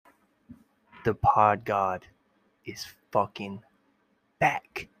The pod god is fucking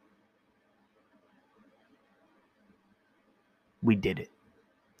back. We did it.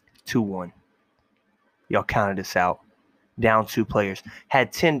 2-1. Y'all counted us out. Down 2 players.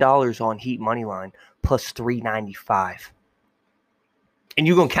 Had $10 on Heat Moneyline plus $3.95. And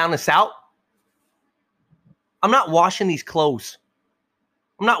you gonna count us out? I'm not washing these clothes.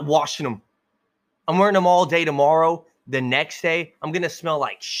 I'm not washing them. I'm wearing them all day tomorrow. The next day, I'm gonna smell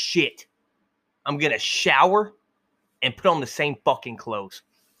like shit. I'm gonna shower and put on the same fucking clothes.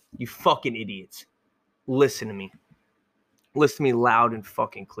 You fucking idiots. Listen to me. Listen to me loud and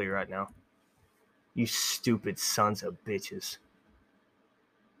fucking clear right now. You stupid sons of bitches.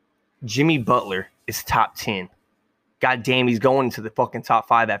 Jimmy Butler is top 10. God damn, he's going into the fucking top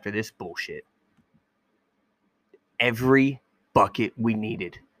 5 after this bullshit. Every bucket we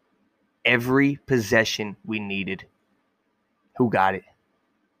needed. Every possession we needed. Who got it?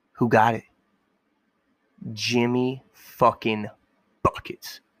 Who got it? Jimmy fucking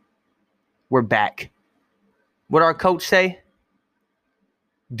buckets. We're back. What our coach say?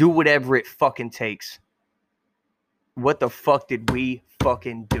 Do whatever it fucking takes. What the fuck did we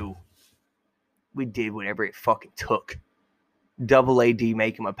fucking do? We did whatever it fucking took. Double AD,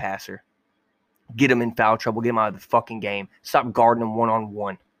 make him a passer. Get him in foul trouble. Get him out of the fucking game. Stop guarding him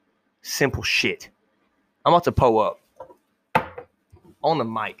one-on-one. Simple shit. I'm about to pull up. On the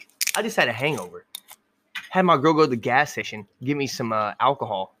mic. I just had a hangover. Had my girl go to the gas station, give me some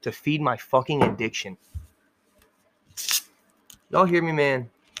alcohol to feed my fucking addiction. Y'all hear me, man?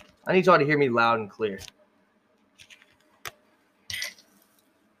 I need y'all to hear me loud and clear.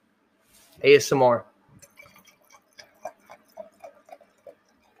 ASMR.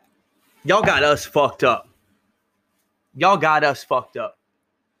 Y'all got us fucked up. Y'all got us fucked up.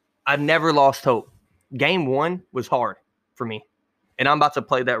 I've never lost hope. Game 1 was hard for me. And I'm about to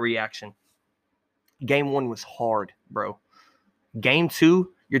play that reaction. Game 1 was hard, bro. Game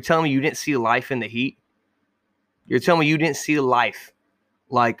 2, you're telling me you didn't see life in the Heat? You're telling me you didn't see life?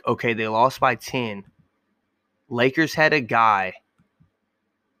 Like, okay, they lost by 10. Lakers had a guy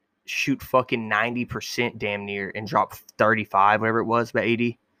shoot fucking 90% damn near and drop 35, whatever it was, by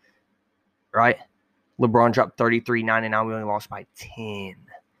 80. Right? LeBron dropped 33, 99. We only lost by 10.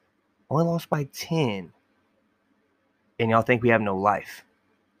 Only lost by 10. And y'all think we have no life.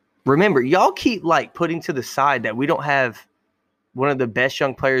 Remember, y'all keep like putting to the side that we don't have one of the best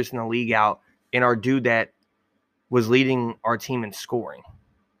young players in the league out and our dude that was leading our team in scoring.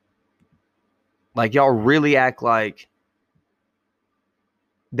 Like, y'all really act like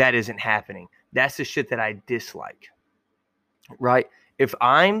that isn't happening. That's the shit that I dislike. Right? If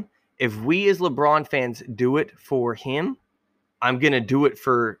we as LeBron fans do it for him, I'm going to do it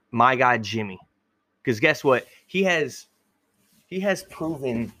for my guy Jimmy. Because guess what? He has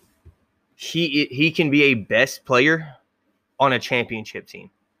proven he can be a best player on a championship team.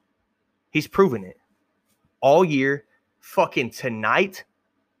 He's proven it. All year, fucking tonight,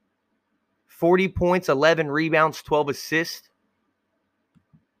 40 points, 11 rebounds, 12 assists.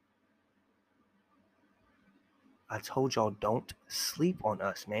 I told y'all, don't sleep on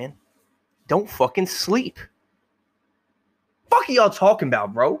us, man. Don't fucking sleep. Fuck are y'all talking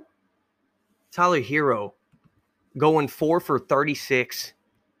about, bro? Tyler Hero going 4 for 36,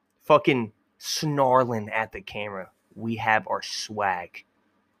 fucking snarling at the camera. We have our swag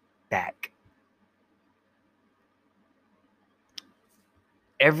back.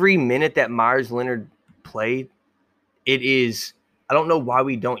 Every minute that Myers Leonard played, I don't know why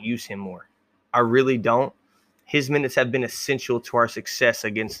we don't use him more. I really don't. His minutes have been essential to our success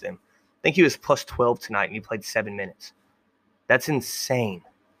against them. I think he was plus 12 tonight and he played 7 minutes. That's insane.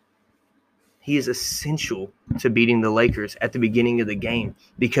 He is essential to beating the Lakers at the beginning of the game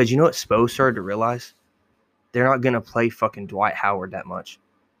because you know what Spo started to realize? They're not going to play fucking Dwight Howard that much.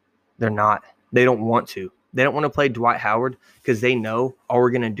 They're not. They don't want to. They don't want to play Dwight Howard because they know all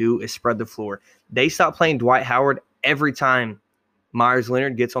we're going to do is spread the floor. They stop playing Dwight Howard every time Myers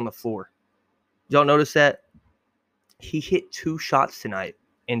Leonard gets on the floor. Y'all notice that? He hit 2 shots tonight,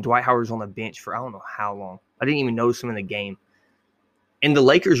 and Dwight Howard's on the bench for I don't know how long. I didn't even notice him in the game. And the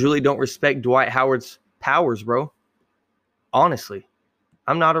Lakers really don't respect Dwight Howard's powers, bro. Honestly.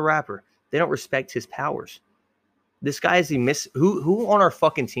 I'm not a rapper. They don't respect his powers. This guy is who on our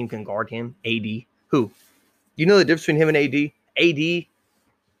fucking team can guard him? AD. Who? You know the difference between him and AD? AD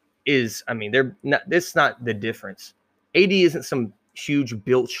is, I mean, that's not the difference. AD isn't some huge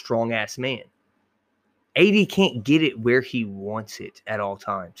built strong ass man. AD can't get it where he wants it at all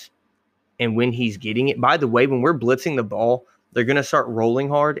times. And when he's getting it, by the way, when we're blitzing the ball, they're going to start rolling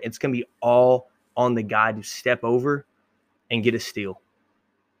hard. It's going to be all on the guy to step over and get a steal.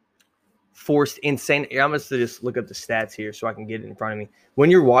 forced insane. I'm going to just look up the stats here so I can get it in front of me.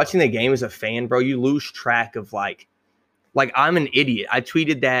 When you're watching the game as a fan, bro, you lose track of like I'm an idiot. I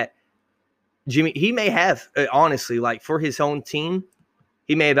tweeted that Jimmy, he may have, honestly, like for his own team,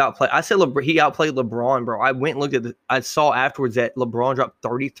 he may have outplayed. I said he outplayed LeBron, bro. I went and looked at I saw afterwards that LeBron dropped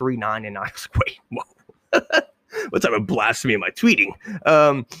 33-9, and I was like, wait, whoa. What type of blasphemy am I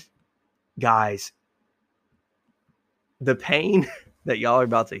tweeting? Guys, the pain that y'all are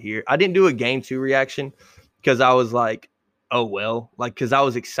about to hear. I didn't do a game 2 reaction because I was like, oh, well. Like, because I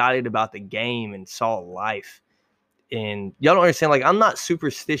was excited about the game and saw life. And y'all don't understand. Like, I'm not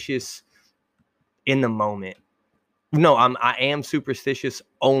superstitious in the moment. No, I am superstitious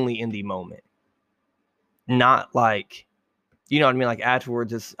only in the moment. Not like, you know what I mean? Like,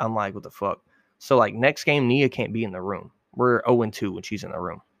 afterwards, I'm like, what the fuck? So, like, next game, Nia can't be in the room. We're 0-2 when she's in the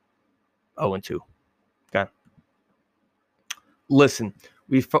room. 0-2. Okay? Listen,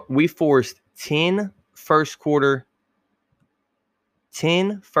 we forced 10 first quarter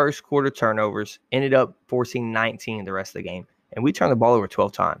turnovers, ended up forcing 19 the rest of the game. And we turned the ball over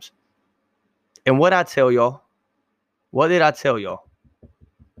 12 times. And what did I tell y'all?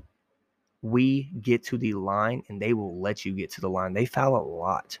 We get to the line, and they will let you get to the line. They foul a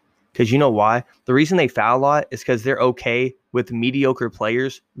lot. Because you know why? The reason they foul a lot is because they're okay with mediocre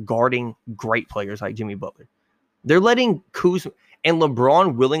players guarding great players like Jimmy Butler. They're letting Kuzma and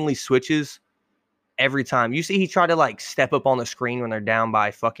LeBron willingly switches every time. You see he tried to like step up on the screen when they're down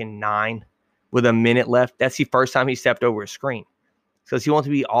by fucking 9 with a minute left. That's the first time he stepped over a screen. Because he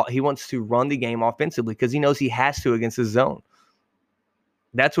wants to run the game offensively because he knows he has to against his zone.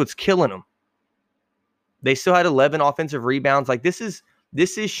 That's what's killing him. They still had 11 offensive rebounds. Like this is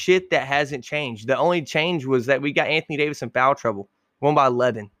shit that hasn't changed. The only change was that we got Anthony Davis in foul trouble. Won by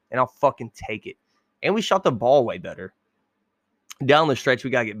 11, and I'll fucking take it. And we shot the ball way better. Down the stretch, we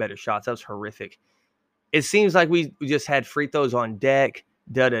got to get better shots. That was horrific. It seems like we just had free throws on deck.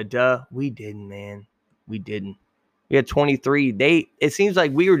 We didn't, man. We didn't. We had 23. It seems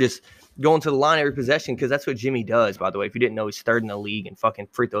like we were just going to the line every possession because that's what Jimmy does, by the way. If you didn't know, he's 3rd in the league in fucking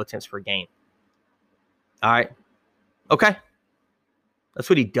free throw attempts per game. All right. Okay. That's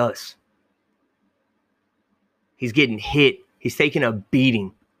what he does. He's getting hit. He's taking a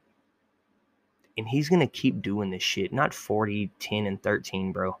beating. And he's going to keep doing this shit. Not 40, 10, and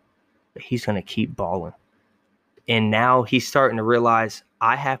 13, bro. But he's going to keep balling. And now he's starting to realize,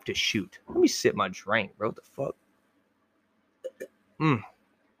 I have to shoot. Let me sip my drink, bro. What the fuck?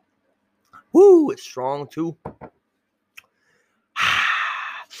 Woo, it's strong, too.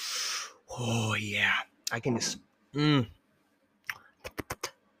 Oh, yeah. I can just...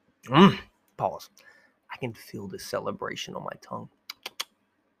 Pause. I can feel the celebration on my tongue.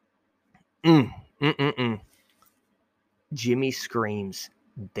 Jimmy screams,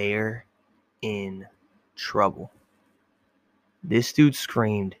 they're in trouble. This dude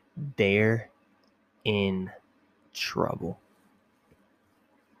screamed, they're in trouble.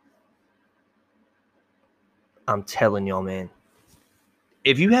 I'm telling y'all, man.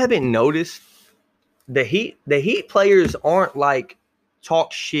 If you haven't noticed, the Heat players aren't like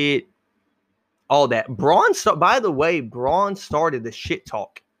talk shit, all that. By the way, Braun started the shit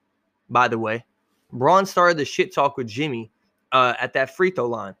talk. By the way, Braun started the shit talk with Jimmy at that free throw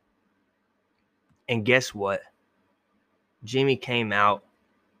line. And guess what? Jimmy came out,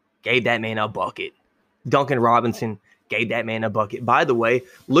 gave that man a bucket. Duncan Robinson gave that man a bucket. By the way,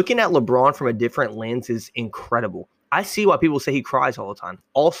 looking at LeBron from a different lens is incredible. I see why people say he cries all the time.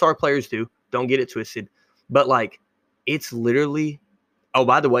 All-star players do. Don't get it twisted. But, like, it's literally... Oh,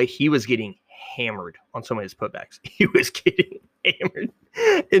 by the way, he was getting hammered on some of his putbacks. He was getting hammered.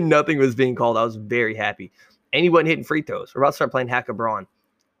 And nothing was being called. I was very happy. And he wasn't hitting free throws. We're about to start playing Hack of Braun.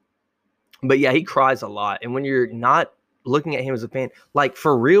 But, yeah, he cries a lot. And when you're not looking at him as a fan, like,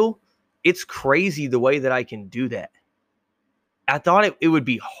 for real, it's crazy the way that I can do that. I thought it would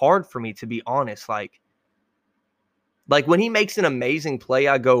be hard for me, to be honest. Like when he makes an amazing play,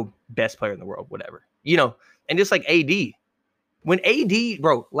 I go, best player in the world, whatever. You know, and just like AD. When AD,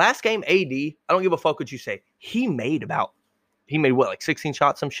 bro, last game AD, I don't give a fuck what you say. He made what, like 16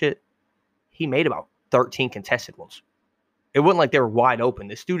 shots, some shit? He made about 13 contested ones. It wasn't like they were wide open.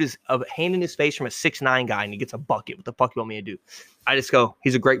 This dude is a hand in his face from a 6'9" guy, and he gets a bucket. What the fuck you want me to do? I just go,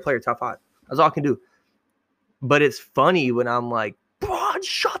 he's a great player, top 5. That's all I can do. But it's funny when I'm like, Braun,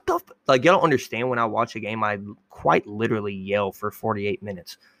 shut the fuck. Like, you don't understand when I watch a game, I quite literally yell for 48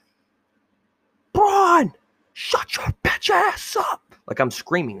 minutes. Braun, shut your bitch ass up. Like, I'm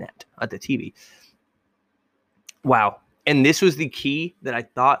screaming that at the TV. Wow. And this was the key that I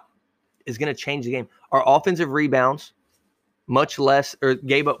thought is going to change the game. Our offensive rebounds much less, or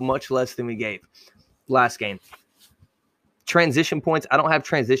gave up much less than we gave last game. Transition points, I don't have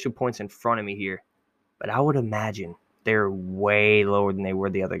transition points in front of me here, but I would imagine they're way lower than they were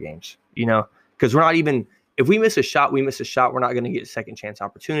the other games, because we're not even, if we miss a shot, we miss a shot. We're not going to get second chance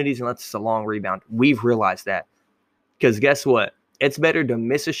opportunities unless it's a long rebound. We've realized that, because guess what? It's better to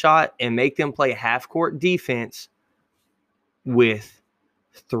miss a shot and make them play half-court defense with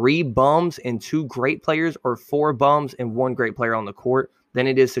 3 bums and 2 great players, or 4 bums and 1 great player on the court, than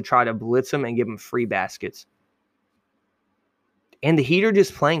it is to try to blitz them and give them free baskets. And the Heat are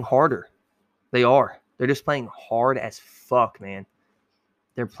just playing harder. They are. They're just playing hard as fuck, man.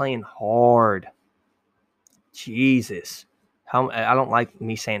 They're playing hard. Jesus. I don't like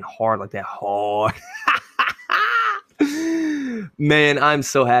me saying hard like that. Hard. Man, I'm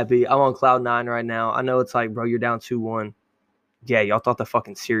so happy. I'm on cloud 9 right now. I know it's like, bro, you're down 2-1. Yeah, y'all thought the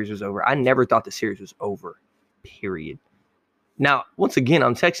fucking series was over. I never thought the series was over, period. Now, once again,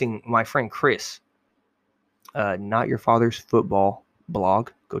 I'm texting my friend Chris. Not Your Father's Football blog.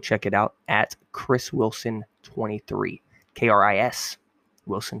 Go check it out at Chris Wilson 23. KRIS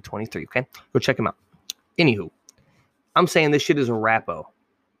Wilson 23. Okay, go check him out. Anywho, I'm saying this shit is a rappo.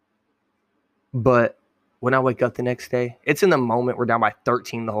 But when I wake up the next day, it's in the moment. We're down by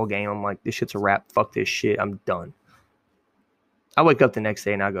 13 the whole game. I'm like, this shit's a wrap. Fuck this shit. I'm done. I wake up the next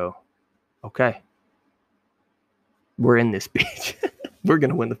day and I go, okay, we're in this bitch. We're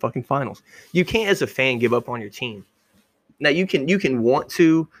going to win the fucking finals. You can't, as a fan, give up on your team. Now, you can want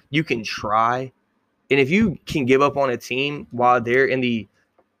to, you can try. And if you can give up on a team while they're in the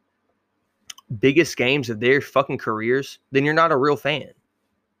biggest games of their fucking careers, then you're not a real fan.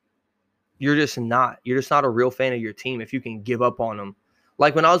 You're just not a real fan of your team if you can give up on them.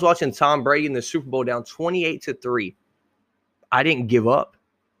 Like when I was watching Tom Brady in the Super Bowl down 28-3, I didn't give up.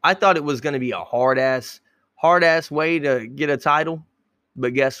 I thought it was going to be a hard ass way to get a title.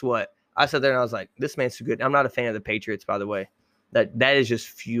 But guess what? I sat there and I was like, this man's too good. I'm not a fan of the Patriots, by the way. That is just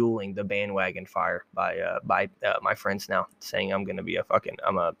fueling the bandwagon fire by my friends now, saying I'm gonna be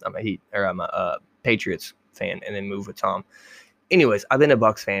I'm a Patriots fan and then move with Tom. Anyways, I've been a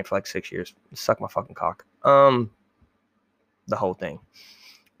Bucs fan for like 6 years. Suck my fucking cock. The whole thing.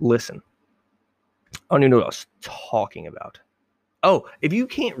 Listen, I don't even know what I was talking about. Oh, if you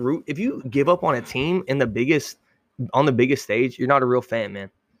give up on a team on the biggest stage, you're not a real fan, man.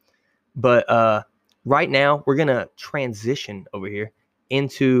 But right now, we're going to transition over here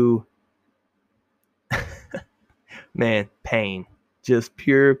into, man, pain. Just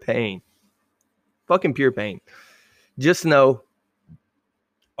pure pain. Fucking pure pain. Just know,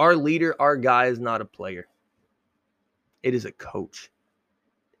 our leader, our guy is not a player. It is a coach.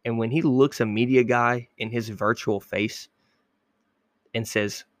 And when he looks a media guy in his virtual face and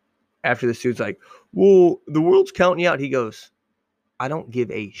says, after the dude's like, well, the world's counting you out, he goes, I don't give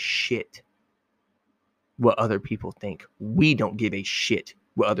a shit what other people think. We don't give a shit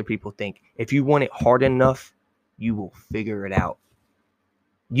what other people think. If you want it hard enough, you will figure it out.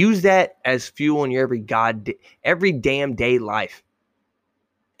 Use that as fuel in your every damn day life.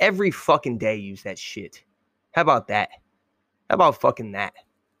 Every fucking day, use that shit. How about that? How about fucking that?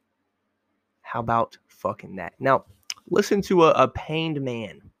 How about fucking that? Now, listen to a pained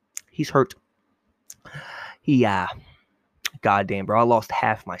man. He's hurt. Goddamn, bro. I lost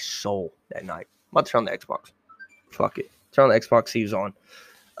half my soul that night. I'm about to turn on the Xbox. Fuck it. Turn on the Xbox, see who's on.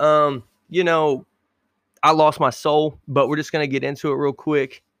 I lost my soul, but we're just going to get into it real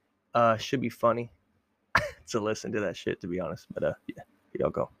quick. Should be funny to listen to that shit, to be honest. But, yeah, here y'all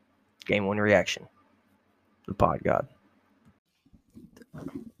go. Game 1 reaction. The Pod God.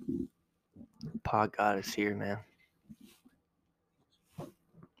 The Pod God is here, man.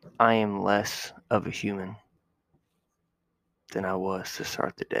 I am less of a human than I was to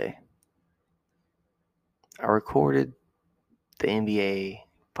start the day. I recorded the NBA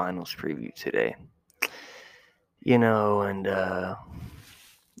Finals preview today. And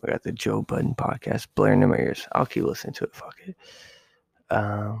we got the Joe Budden podcast blaring in my ears. I'll keep listening to it. Fuck it.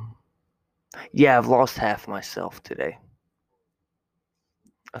 I've lost half myself today.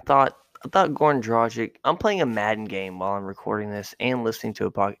 I thought Goran Dragic. I'm playing a Madden game while I'm recording this and listening to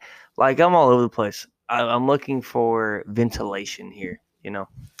a podcast. Like, I'm all over the place. I'm looking for ventilation here.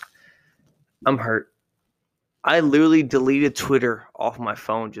 I'm hurt. I literally deleted Twitter off my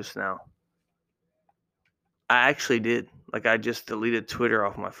phone just now. I actually did. Like, I just deleted Twitter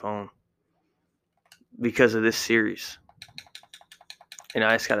off my phone because of this series. And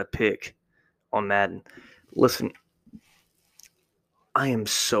I just got to pick on Madden. Listen, I am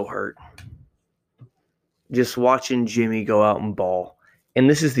so hurt. Just watching Jimmy go out and ball. And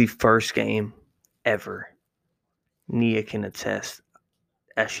this is the first game ever Nia can attest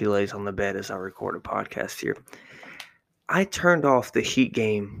as she lays on the bed as I record a podcast here. I turned off the Heat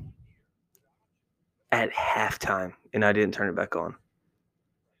game at halftime, and I didn't turn it back on.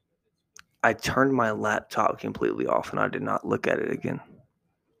 I turned my laptop completely off, and I did not look at it again.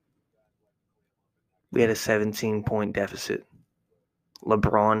 We had a 17-point deficit.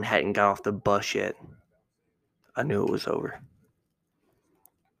 LeBron hadn't got off the bus yet. I knew it was over.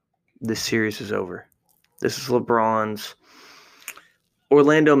 This series is over. This is LeBron's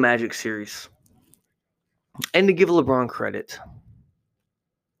Orlando Magic series. And to give LeBron credit,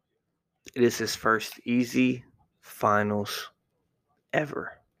 it is his first easy finals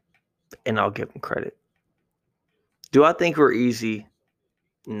ever. And I'll give him credit. Do I think we're easy?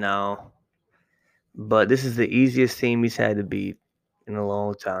 No. But this is the easiest team he's had to beat in a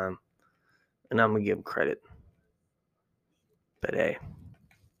long time. And I'm going to give him credit. But hey,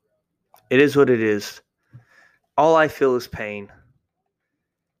 it is what it is. All I feel is pain.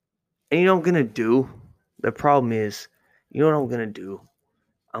 And you know what I'm going to do? The problem is, you know what I'm going to do?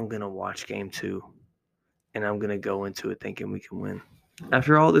 I'm going to watch game 2. And I'm going to go into it thinking we can win.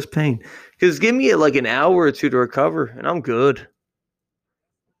 After all this pain. Because give me like an hour or two to recover, and I'm good.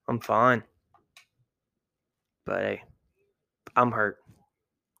 I'm fine. But hey, I'm hurt.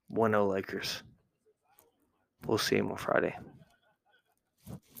 1-0 Lakers. We'll see him on Friday.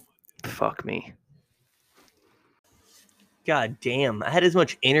 Fuck me. God damn. I had as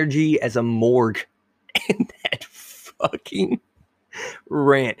much energy as a morgue in that fucking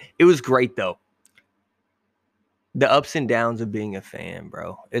rant. It was great, though. The ups and downs of being a fan,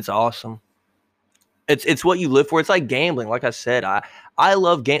 bro. It's awesome. It's what you live for. It's like gambling. Like I said, I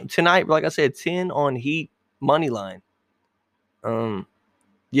love game tonight. Like I said, 10 on Heat money line. You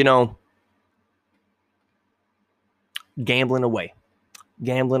know, gambling away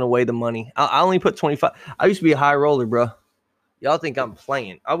the money. I only put 25. I used to be a high roller, bro. Y'all think I'm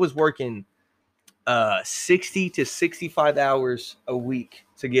playing? I was working 60 to 65 hours a week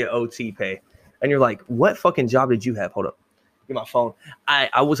to get OT pay. And you're like, what fucking job did you have? Hold up. Get my phone.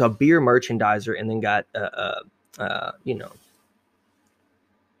 I was a beer merchandiser and then got,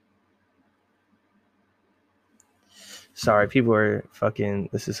 Sorry, people are fucking,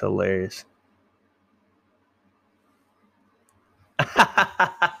 this is hilarious.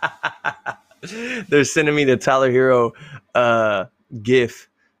 They're sending me the Tyler Hero gif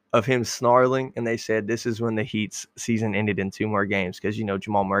of him snarling, and they said this is when the Heat's season ended in 2 more games because, you know,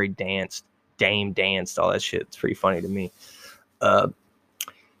 Jamal Murray danced, Dame danced, all that shit. It's pretty funny to me.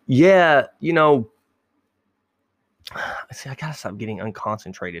 Yeah, you know, see, I gotta stop getting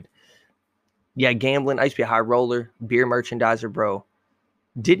unconcentrated. Yeah, gambling. I used to be a high roller, beer merchandiser, bro.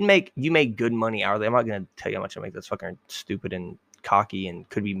 You make good money hourly. I'm not gonna tell you how much I make. That's fucking stupid and cocky, and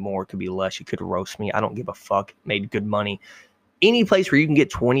could be more, could be less. You could roast me. I don't give a fuck. Made good money. Any place where you can get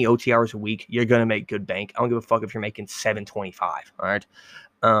 20 OT hours a week, you're gonna make good bank. I don't give a fuck if you're making $725. All right.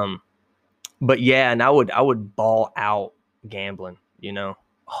 But yeah, and I would ball out gambling, you know,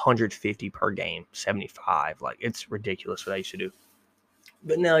 150 per game, 75. Like, it's ridiculous what I used to do.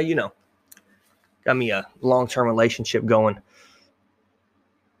 But now, you know, got me a long-term relationship going.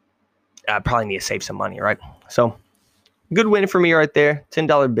 I probably need to save some money, right? So, good win for me right there.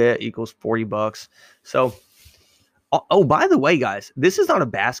 $10 bet equals $40. So, oh, by the way, guys, this is not a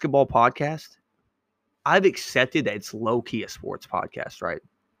basketball podcast. I've accepted that it's low-key a sports podcast, right?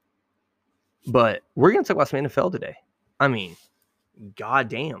 But we're going to talk about some NFL today. I mean,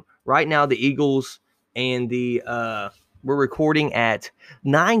 goddamn. Right now, the Eagles and we're recording at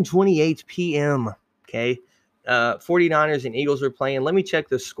 9:28 p.m., okay? 49ers and Eagles are playing. Let me check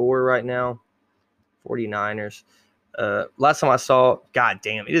the score right now. 49ers. Last time I saw,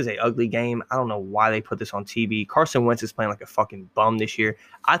 goddamn, it is an ugly game. I don't know why they put this on TV. Carson Wentz is playing like a fucking bum this year.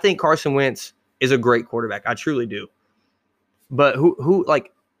 I think Carson Wentz is a great quarterback. I truly do. But who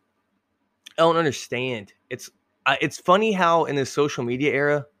like, I don't understand. It's funny how in the social media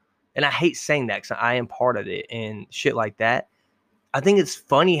era, and I hate saying that because I am part of it and shit like that. I think it's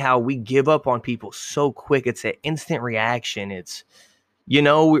funny how we give up on people so quick. It's an instant reaction. It's, you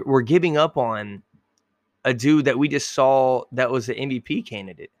know, we're giving up on a dude that we just saw that was an MVP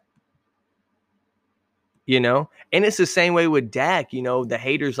candidate. You know, and it's the same way with Dak. You know, the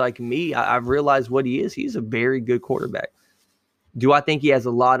haters like me, I've realized what he is. He's a very good quarterback. Do I think he has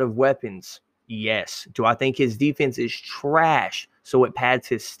a lot of weapons? Yes. Do I think his defense is trash so it pads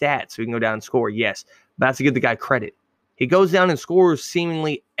his stats so he can go down and score? Yes. But I have to give the guy credit. He goes down and scores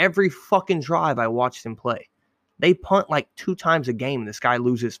seemingly every fucking drive I watched him play. They punt like 2 times a game and this guy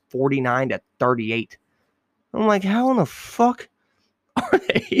loses 49-38. I'm like, how in the fuck are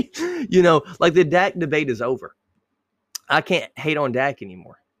they? You know, like the Dak debate is over. I can't hate on Dak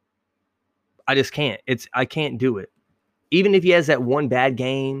anymore. I just can't. I can't do it. Even if he has that one bad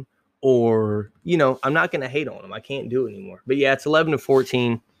game or, I'm not going to hate on him. I can't do it anymore. But yeah, it's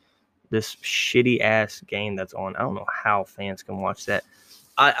 11-14. This shitty ass game that's on. I don't know how fans can watch that.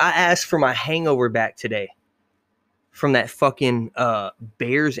 I asked for my hangover back today from that fucking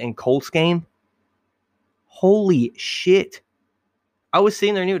Bears and Colts game. Holy shit. I was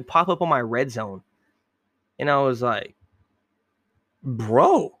sitting there and it would pop up on my red zone. And I was like,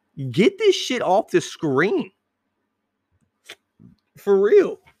 bro, get this shit off the screen. For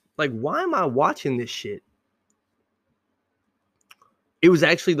real. Like, why am I watching this shit? It was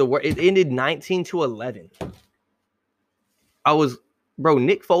actually the worst. It ended 19-11.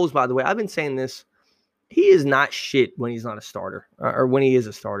 Nick Foles, by the way, I've been saying this. He is not shit when he's not a starter. Or when he is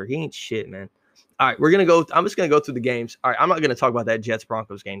a starter. He ain't shit, man. All right, I'm just going to go through the games. All right, I'm not going to talk about that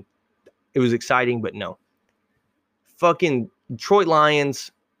Jets-Broncos game. It was exciting, but no. Fucking Detroit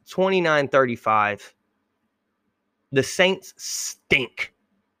Lions, 29-35. The Saints stink.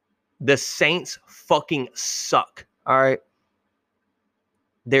 The Saints fucking suck. All right.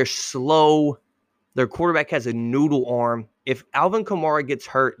 They're slow. Their quarterback has a noodle arm. If Alvin Kamara gets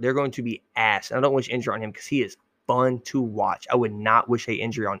hurt, they're going to be ass. And I don't wish injury on him because he is fun to watch. I would not wish an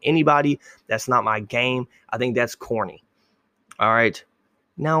injury on anybody. That's not my game. I think that's corny. All right.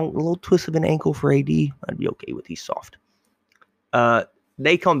 Now, a little twist of an ankle for AD, I'd be okay with. He's soft.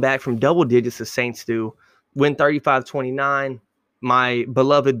 They come back from double digits, the Saints do. Win 35-29. My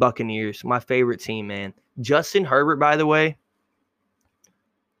beloved Buccaneers, my favorite team, man. Justin Herbert, by the way,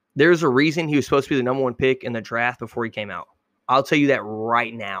 there's a reason he was supposed to be the number one pick in the draft before he came out. I'll tell you that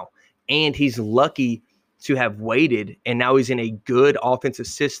right now. And he's lucky to have waited, and now he's in a good offensive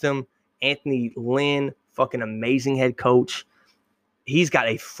system. Anthony Lynn, fucking amazing head coach. He's got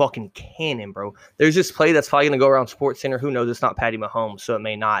a fucking cannon, bro. There's this play that's probably going to go around SportsCenter. Who knows? It's not Patty Mahomes, so it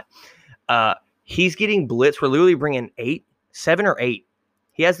may not. He's getting blitz. We're literally bringing 7 or 8.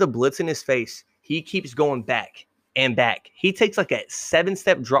 He has the blitz in his face. He keeps going back and back. He takes like a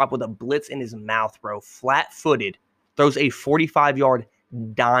 7-step drop with a blitz in his mouth, bro. Flat-footed. Throws a 45-yard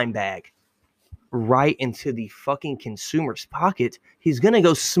dime bag right into the fucking consumer's pocket. He's going to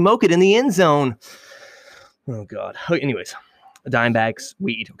go smoke it in the end zone. Oh, God. Anyways, dime bags,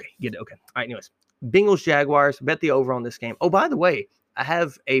 weed. Okay, get it. Okay. All right, anyways. Bengals, Jaguars. Bet the over on this game. Oh, by the way, I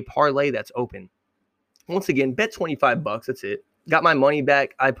have a parlay that's open. Once again, bet $25. That's it. Got my money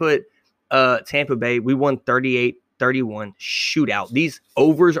back. I put Tampa Bay. We won 38-31 shootout. These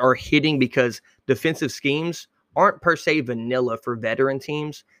overs are hitting because defensive schemes aren't per se vanilla for veteran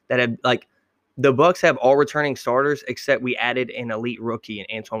teams that have, like, the Bucs have all returning starters except we added an elite rookie in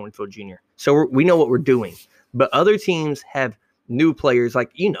Antoine Winfield Jr. So we know what we're doing. But other teams have new players,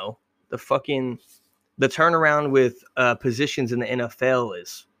 like, the turnaround with positions in the NFL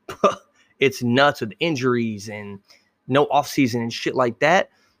is it's nuts with injuries and no offseason and shit like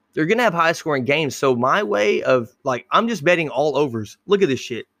that. They're going to have high-scoring games. So my way of, like, I'm just betting all overs. Look at this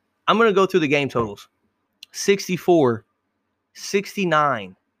shit. I'm going to go through the game totals. 64,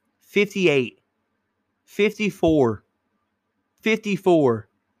 69, 58, 54, 54.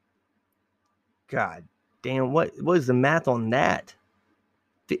 God damn, what is the math on that?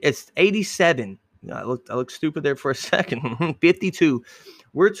 It's 87. I looked stupid there for a second. 52.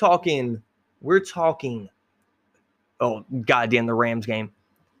 We're talking, oh, goddamn, the Rams game.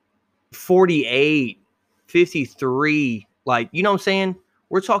 48, 53. Like, you know what I'm saying?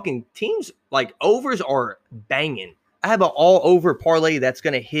 We're talking teams, like, overs are banging. I have an all-over parlay that's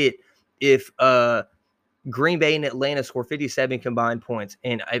going to hit if Green Bay and Atlanta score 57 combined points.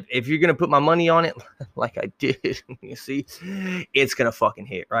 And if you're going to put my money on it, like I did, you see, it's going to fucking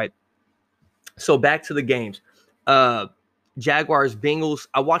hit, right? So back to the games. Jaguars, Bengals.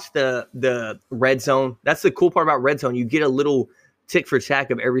 I watched the red zone. That's the cool part about red zone. You get a little tick for tack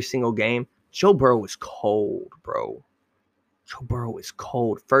of every single game. Joe Burrow is cold, bro. Joe Burrow is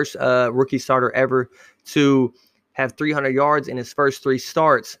cold. First rookie starter ever to have 300 yards in his first 3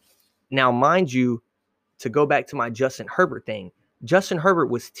 starts. Now, mind you, to go back to my Justin Herbert thing, Justin Herbert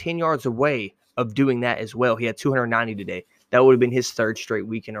was 10 yards away of doing that as well. He had 290 today. That would have been his 3rd straight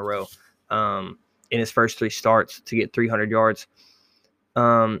week in a row in his first 3 starts to get 300 yards.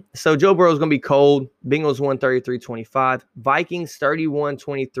 So Joe Burrow is going to be cold. Bengals won 33-25. Vikings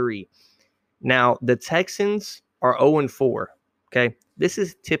 31-23. Now, the Texans are 0-4. Okay, this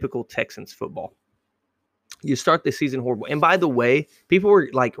is typical Texans football. You start the season horrible. And by the way, people were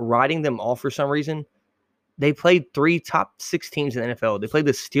like writing them off for some reason. They played 3 top 6 teams in the NFL. They played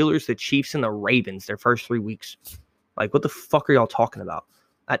the Steelers, the Chiefs, and the Ravens their first 3 weeks. Like, what the fuck are y'all talking about?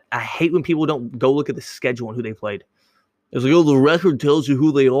 I hate when people don't go look at the schedule and who they played. It's like, oh, the record tells you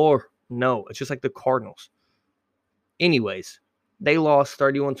who they are. No, it's just like the Cardinals. Anyways, they lost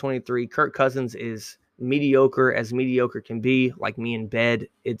 31-23. Kirk Cousins is mediocre as mediocre can be, like me in bed.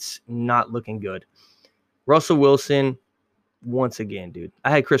 It's not looking good. Russell Wilson, once again, dude.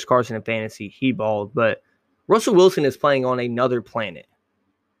 I had Chris Carson in fantasy. He balled, but Russell Wilson is playing on another planet.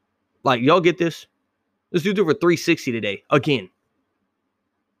 Like, y'all get this? This dude threw for 360 today. Again.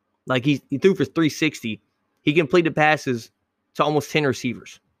 Like, he threw for 360. He completed passes to almost 10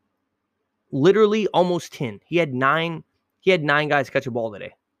 receivers. Literally almost 10. He had nine guys catch a ball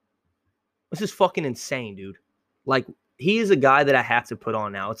today. This is fucking insane, dude. Like, he is a guy that I have to put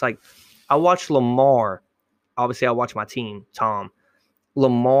on now. It's like, I watched Lamar. Obviously, I watch my team, Tom.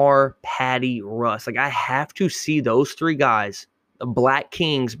 Lamar, Patty, Russ. Like, I have to see those three guys. The Black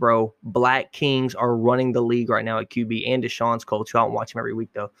Kings, bro. Black Kings are running the league right now at QB. And Deshaun's coach. I don't watch him every week,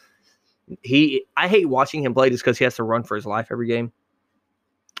 though. I hate watching him play just because he has to run for his life every game.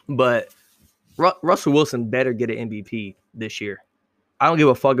 But Russell Wilson better get an MVP this year. I don't give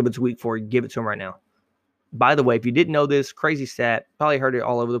a fuck if it's week 4. Give it to him right now. By the way, if you didn't know this, crazy stat, probably heard it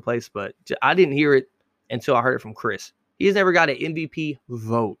all over the place, but I didn't hear it until I heard it from Chris. He has never got an MVP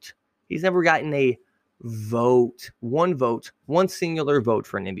vote. He's never gotten a vote, one singular vote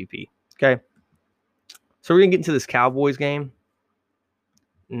for an MVP. Okay? So we're going to get into this Cowboys game.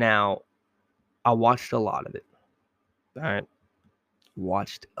 Now, I watched a lot of it. All right?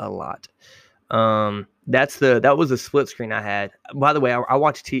 Watched a lot. That was a split screen I had. By the way, I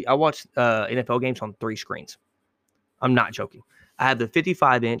watched NFL games on 3 screens. I'm not joking. I have the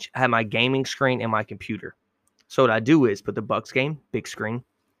 55-inch, I have my gaming screen and my computer. So what I do is put the Bucks game, big screen,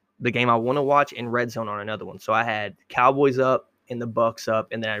 the game I want to watch, and Red Zone on another one. So I had Cowboys up and the Bucks up,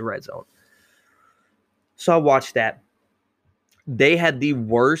 and then I had Red Zone. So I watched that. They had the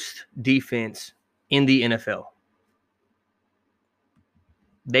worst defense in the NFL.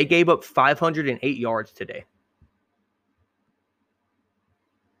 They gave up 508 yards today.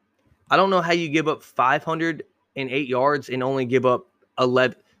 I don't know how you give up 508 yards and only give up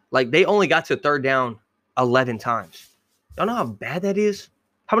 11. Like, they only got to third down 11 times. Y'all know how bad that is?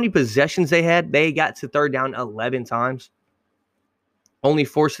 How many possessions they had? They got to third down 11 times. Only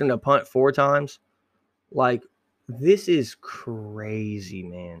forcing a punt 4 times. Like, this is crazy,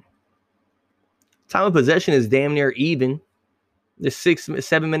 man. Time of possession is damn near even. There's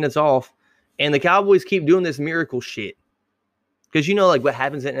 7 minutes off. And the Cowboys keep doing this miracle shit. Because you know, like, what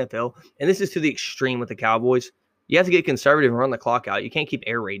happens in NFL, and this is to the extreme with the Cowboys, you have to get conservative and run the clock out. You can't keep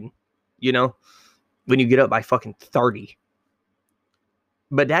air raiding, you know, when you get up by fucking 30.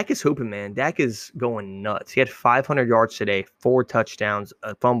 But Dak is hooping, man. Dak is going nuts. He had 500 yards today, 4 touchdowns,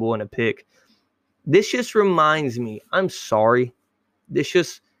 a fumble, and a pick. This just reminds me, I'm sorry.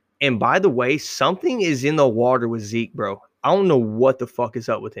 And by the way, something is in the water with Zeke, bro. I don't know what the fuck is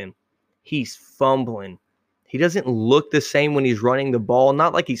up with him. He's fumbling. He doesn't look the same when he's running the ball.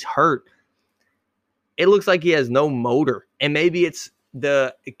 Not like he's hurt. It looks like he has no motor. And maybe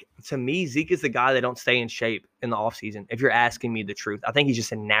to me, Zeke is the guy that don't stay in shape in the offseason, if you're asking me the truth. I think he's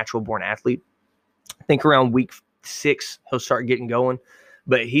just a natural born athlete. I think around week 6, he'll start getting going.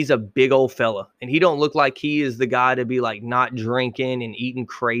 But he's a big old fella. And he don't look like he is the guy to be like not drinking and eating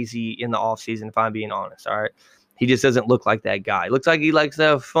crazy in the offseason, if I'm being honest. All right. He just doesn't look like that guy. Looks like he likes to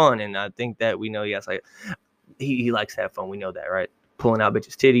have fun. And I think that we know he likes to have fun. We know that, right? Pulling out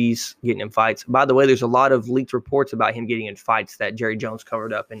bitches' titties, getting in fights. By the way, there's a lot of leaked reports about him getting in fights that Jerry Jones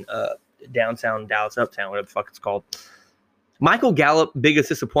covered up in downtown Dallas, uptown, whatever the fuck it's called. Michael Gallup, biggest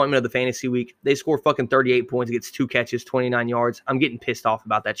disappointment of the fantasy week. They scored fucking 38 points, gets 2 catches, 29 yards. I'm getting pissed off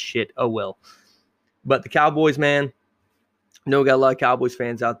about that shit. Oh, well. But the Cowboys, man, I know we got a lot of Cowboys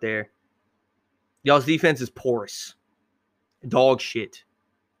fans out there. Y'all's defense is porous. Dog shit.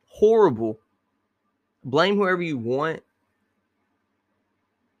 Horrible. Blame whoever you want.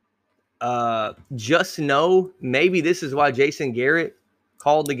 Just know maybe this is why Jason Garrett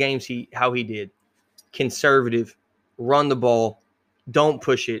called the games how he did. Conservative. Run the ball. Don't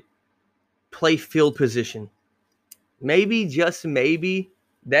push it. Play field position. Maybe, just maybe,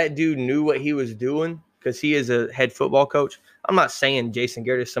 that dude knew what he was doing because he is a head football coach. I'm not saying Jason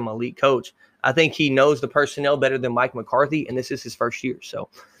Garrett is some elite coach. I think he knows the personnel better than Mike McCarthy, and this is his first year. So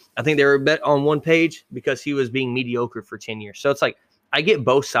I think they were bet on one page because he was being mediocre for 10 years. So it's like, I get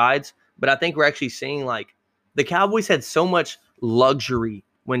both sides, but I think we're actually seeing, like, the Cowboys had so much luxury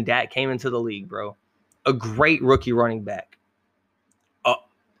when Dak came into the league, bro. A great rookie running back.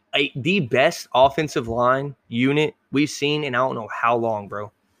 The best offensive line unit we've seen in I don't know how long,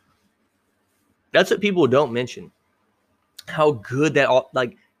 bro. That's what people don't mention. How good how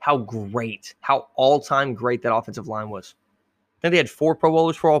all-time great that offensive line was. think they had 4 Pro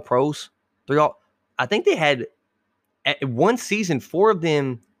Bowlers, 4 All-Pros. I think they had, at one season, 4 of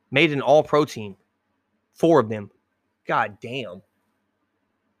them made an All-Pro team. 4 of them. God damn.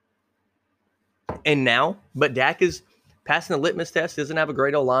 And now, but Dak is passing the litmus test, doesn't have a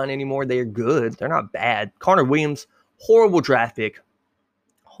great O-line anymore. They're good. They're not bad. Connor Williams, horrible draft pick.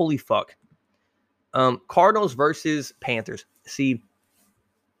 Holy fuck. Cardinals versus Panthers. See,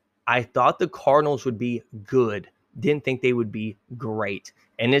 I thought the Cardinals would be good. Didn't think they would be great.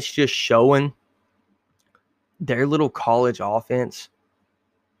 And it's just showing their little college offense.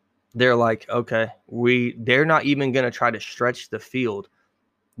 They're like, okay, they're not even going to try to stretch the field.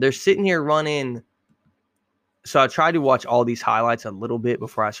 They're sitting here running. So I tried to watch all these highlights a little bit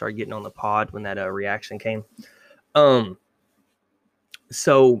before I started getting on the pod when that reaction came.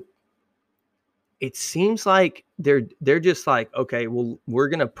 So it seems like they're just like, okay, well, we're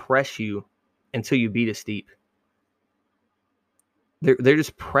going to press you until you beat us deep. They're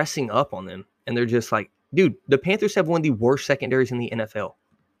just pressing up on them. And they're just like, dude, the Panthers have one of the worst secondaries in the NFL.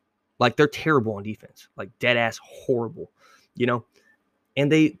 Like, they're terrible on defense. Like, dead ass horrible, you know?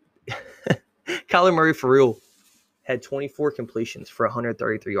 And Kyler Murray, for real, had 24 completions for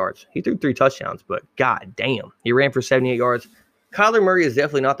 133 yards. He threw 3 touchdowns, but god damn, he ran for 78 yards. Kyler Murray is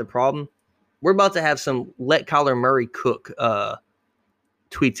definitely not the problem. We're about to have some let Kyler Murray cook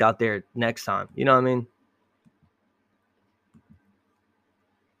tweets out there next time. You know what I mean?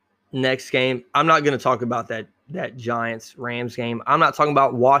 Next game, I'm not going to talk about that Giants-Rams game. I'm not talking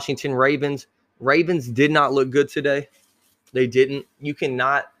about Washington-Ravens. Ravens did not look good today. They didn't. You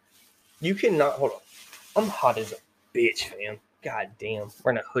cannot, hold on. I'm hot as a bitch, fam. God damn.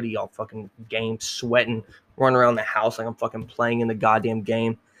 Wearing a hoodie all fucking game, sweating, running around the house like I'm fucking playing in the goddamn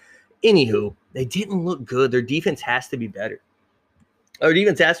game. Anywho, they didn't look good. Their defense has to be better. Their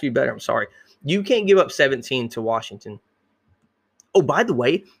defense has to be better. I'm sorry. You can't give up 17 to Washington. Oh, by the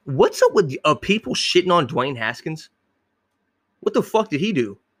way, what's up with people shitting on Dwayne Haskins? What the fuck did he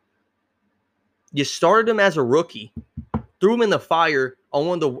do? You started him as a rookie, threw him in the fire on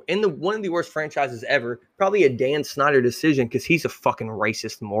one of the worst franchises ever. Probably a Dan Snyder decision because he's a fucking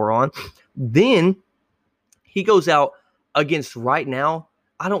racist moron. Then he goes out against right now.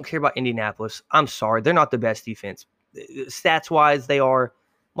 I don't care about Indianapolis. I'm sorry. They're not the best defense. Stats-wise, they are.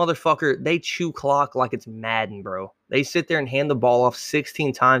 Motherfucker, they chew clock like it's Madden, bro. They sit there and hand the ball off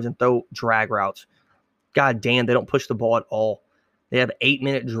 16 times and throw drag routes. God damn, they don't push the ball at all. They have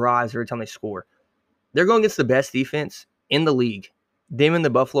 8-minute drives every time they score. They're going against the best defense in the league. Them and the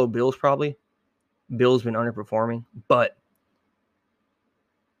Buffalo Bills probably. Bills been underperforming. But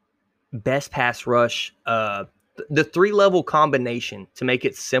best pass rush, the 3-level combination to make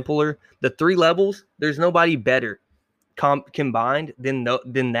it simpler. The 3 levels, there's nobody better combined than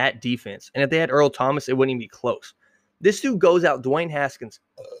that defense. And if they had Earl Thomas, it wouldn't even be close. This dude goes out, Dwayne Haskins,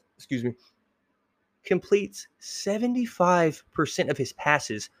 completes 75% of his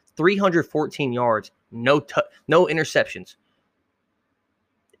passes, 314 yards, no interceptions.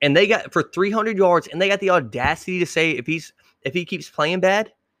 And they got for 300 yards, and they got the audacity to say if he keeps playing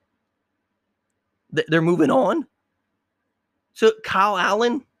bad, they're moving on. So Kyle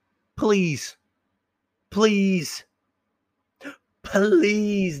Allen, please do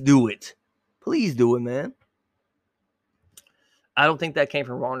it. Please do it, man. I don't think that came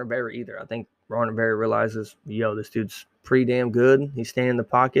from Ron Rivera either. I think Ron Rivera realizes, this dude's pretty damn good. He's standing in the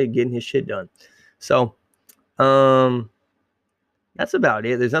pocket, getting his shit done. So, that's about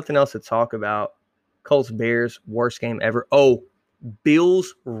it. There's nothing else to talk about. Colts Bears, worst game ever. Oh,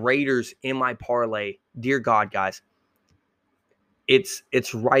 Bills Raiders in my parlay. Dear God, guys. It's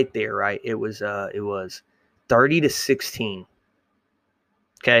right there, right? It was 30-16.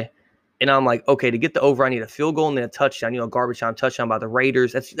 Okay. And I'm like, okay, to get the over, I need a field goal and then a touchdown, a garbage time touchdown by the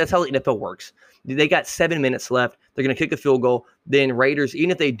Raiders. That's how the NFL works. They got 7 minutes left. They're going to kick a field goal. Then Raiders,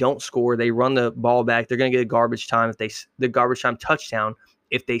 even if they don't score, they run the ball back. They're going to get a garbage time the garbage time touchdown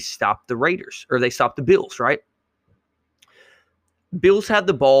if they stop the Raiders or they stop the Bills, right? Bills have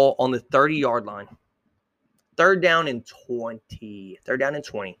the ball on the 30-yard line. Third down and 20.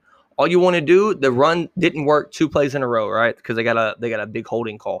 All you want to do, the run didn't work 2 plays in a row, right? Because they got a big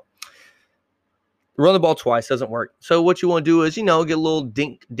holding call. Run the ball twice, doesn't work. So what you want to do is, get a little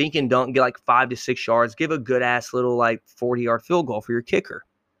dink and dunk, get like 5 to 6 yards, give a good ass little like 40-yard field goal for your kicker.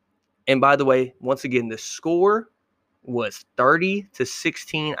 And by the way, once again, the score was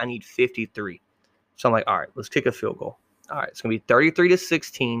 30-16. I need 53. So I'm like, all right, let's kick a field goal. All right, it's going to be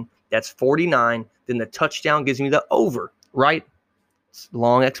 33-16. That's 49. Then the touchdown gives me the over, right? It's a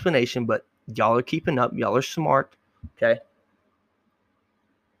long explanation, but y'all are keeping up. Y'all are smart, okay?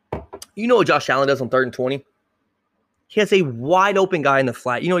 You know what Josh Allen does on 3rd and 20? He has a wide open guy in the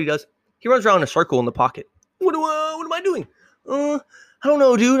flat. You know what he does? He runs around in a circle in the pocket. What am I doing? I don't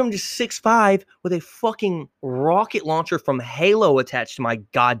know, dude. I'm just 6'5" with a fucking rocket launcher from Halo attached to my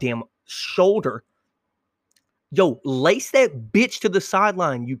goddamn shoulder. Yo, lace that bitch to the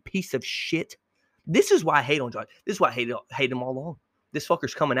sideline, you piece of shit. This is why I hate on Josh. This is why I hate him all along. This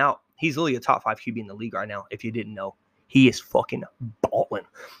fucker's coming out. He's literally a top 5 QB in the league right now, if you didn't know. He is fucking balling.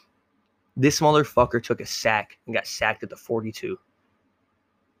 This motherfucker took a sack and got sacked at the 42.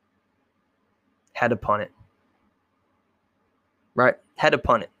 Had to punt it. Right? Had to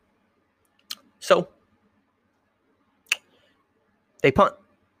punt it. So, they punt.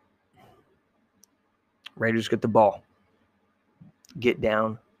 Raiders get the ball. Get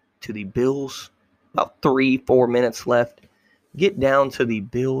down to the Bills. About 3-4 minutes left. Get down to the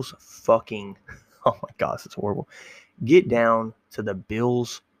Bills fucking... Oh my gosh, it's horrible. Get down to the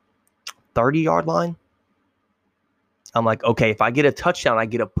Bills 30-yard line. I'm like, okay, if I get a touchdown, I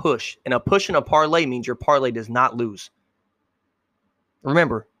get a push. And a push and a parlay means your parlay does not lose.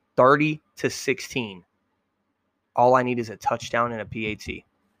 Remember, 30-16. All I need is a touchdown and a PAT.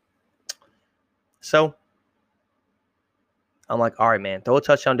 So, I'm like, all right, man, throw a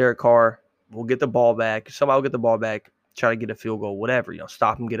touchdown, Derek Carr. We'll get the ball back. Somebody will get the ball back, try to get a field goal, whatever.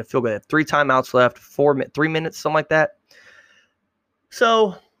 Stop him, get a field goal. They have 3 timeouts left, 3 minutes, something like that.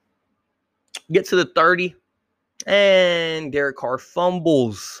 So, get to the 30, and Derek Carr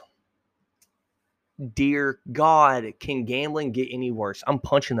fumbles. Dear God, can gambling get any worse? I'm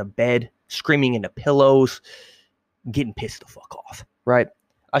punching the bed, screaming into pillows, getting pissed the fuck off, right?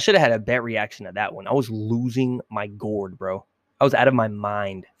 I should have had a bet reaction to that one. I was losing my gourd, bro. I was out of my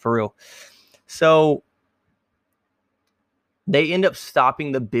mind, for real. So, they end up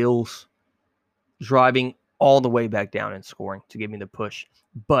stopping the Bills, driving all the way back down and scoring to give me the push.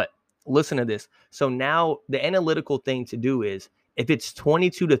 But listen to this. So now the analytical thing to do is if it's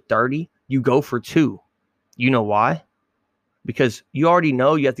 22-30, you go for 2. You know why? Because you already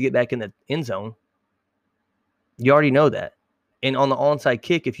know you have to get back in the end zone. You already know that. And on the onside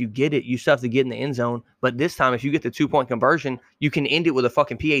kick, if you get it, you still have to get in the end zone. But this time, if you get the 2-point conversion, you can end it with a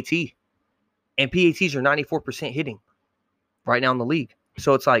fucking PAT. And PATs are 94% hitting right now in the league.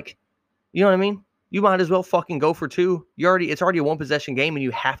 So it's like, you know what I mean? You might as well fucking go for 2. It's already a 1-possession game and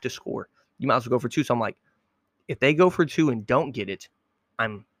you have to score. You might as well go for 2. So I'm like, if they go for 2 and don't get it,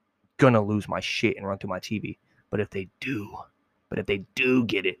 I'm going to lose my shit and run through my TV. But if they do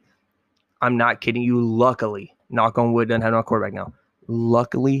get it, I'm not kidding you. Luckily, knock on wood, doesn't have no quarterback now.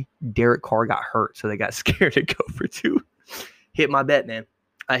 Luckily, Derek Carr got hurt, so they got scared to go for 2. Hit my bet, man.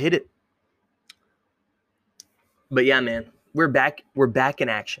 I hit it. But yeah, man, we're back in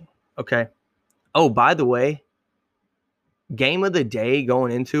action. Okay. Oh, by the way, game of the day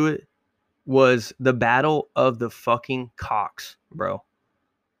going into it was the battle of the fucking cocks, bro.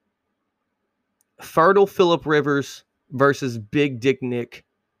 Fertile Phillip Rivers versus Big Dick Nick.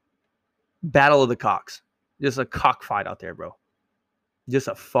 Battle of the cocks. Just a cockfight out there, bro. Just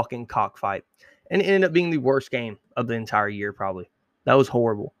a fucking cockfight. And it ended up being the worst game of the entire year, probably. That was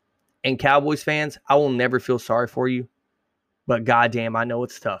horrible. And Cowboys fans, I will never feel sorry for you. But goddamn, I know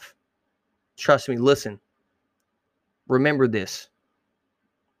it's tough. Trust me, listen. Remember this.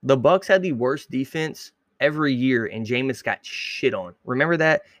 The Bucs had the worst defense every year, and Jameis got shit on. Remember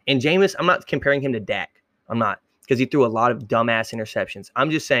that? And Jameis, I'm not comparing him to Dak. I'm not. Because he threw a lot of dumbass interceptions. I'm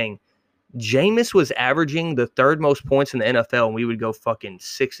just saying, Jameis was averaging the 3rd most points in the NFL, and we would go fucking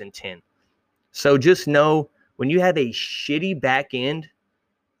 6-10. So just know, when you have a shitty back end,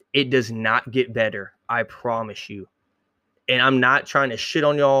 it does not get better. I promise you. And I'm not trying to shit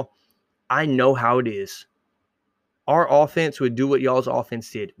on y'all. I know how it is. Our offense would do what y'all's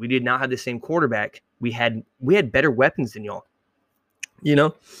offense did. We did not have the same quarterback. We had better weapons than y'all. You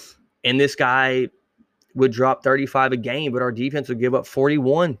know? And this guy would drop 35 a game, but our defense would give up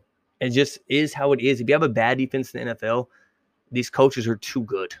 41. It just is how it is. If you have a bad defense in the NFL, these coaches are too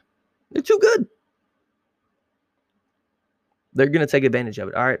good. They're too good. They're going to take advantage of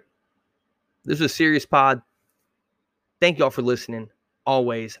it. All right. This is a serious pod. Thank y'all for listening.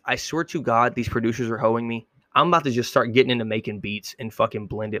 Always. I swear to God, these producers are hoeing me. I'm about to just start getting into making beats and fucking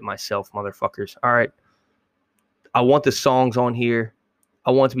blend it myself, motherfuckers. All right. I want the songs on here.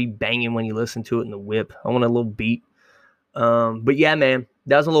 I want it to be banging when you listen to it in the whip. I want a little beat. But yeah, man,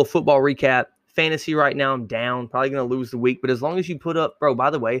 that was a little football recap. Fantasy right now, I'm down. Probably going to lose the week. But as long as you put up, bro, by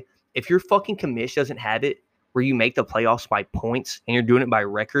the way, if your fucking commish doesn't have it where you make the playoffs by points and you're doing it by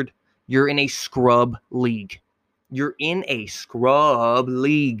record, you're in a scrub league. You're in a scrub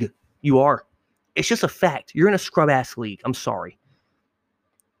league. You are. It's just a fact. You're in a scrub-ass league. I'm sorry.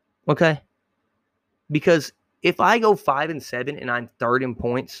 Okay? Because If I go 5-7 and I'm third in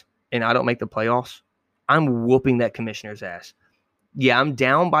points and I don't make the playoffs, I'm whooping that commissioner's ass. Yeah, I'm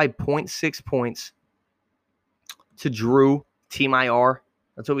down by 0.6 points to Drew, Team IR.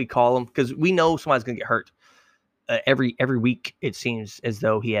 That's what we call him because we know somebody's going to get hurt. Every week, it seems as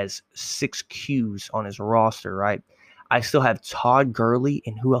though he has 6 Qs on his roster, right? I still have Todd Gurley,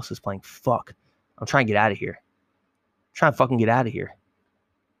 and who else is playing? Fuck. I'm trying to get out of here. I'm trying to fucking get out of here.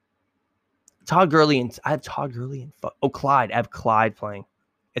 Todd Gurley, and I have Todd Gurley and Clyde. I have Clyde playing.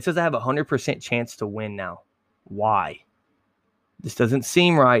 It says I have a 100% chance to win now. Why? This doesn't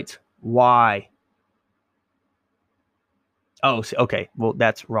seem right. Why? Oh, okay. Well,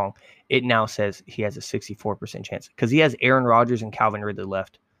 that's wrong. It now says he has a 64% chance because he has Aaron Rodgers and Calvin Ridley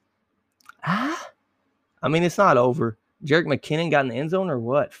left. I mean, it's not over. Jerick McKinnon got in the end zone or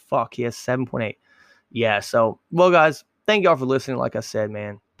what? Fuck, he has 7.8. Yeah, so, well, guys, thank y'all for listening. Like I said,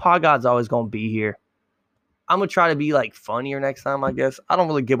 man, Pod God's always going to be here. I'm going to try to be, like, funnier next time, I guess. I don't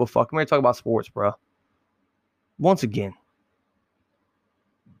really give a fuck. I'm going to talk about sports, bro. Once again,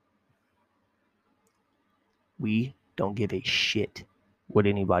 we don't give a shit what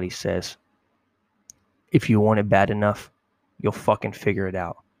anybody says. If you want it bad enough, you'll fucking figure it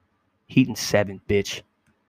out. Heaton 7, bitch.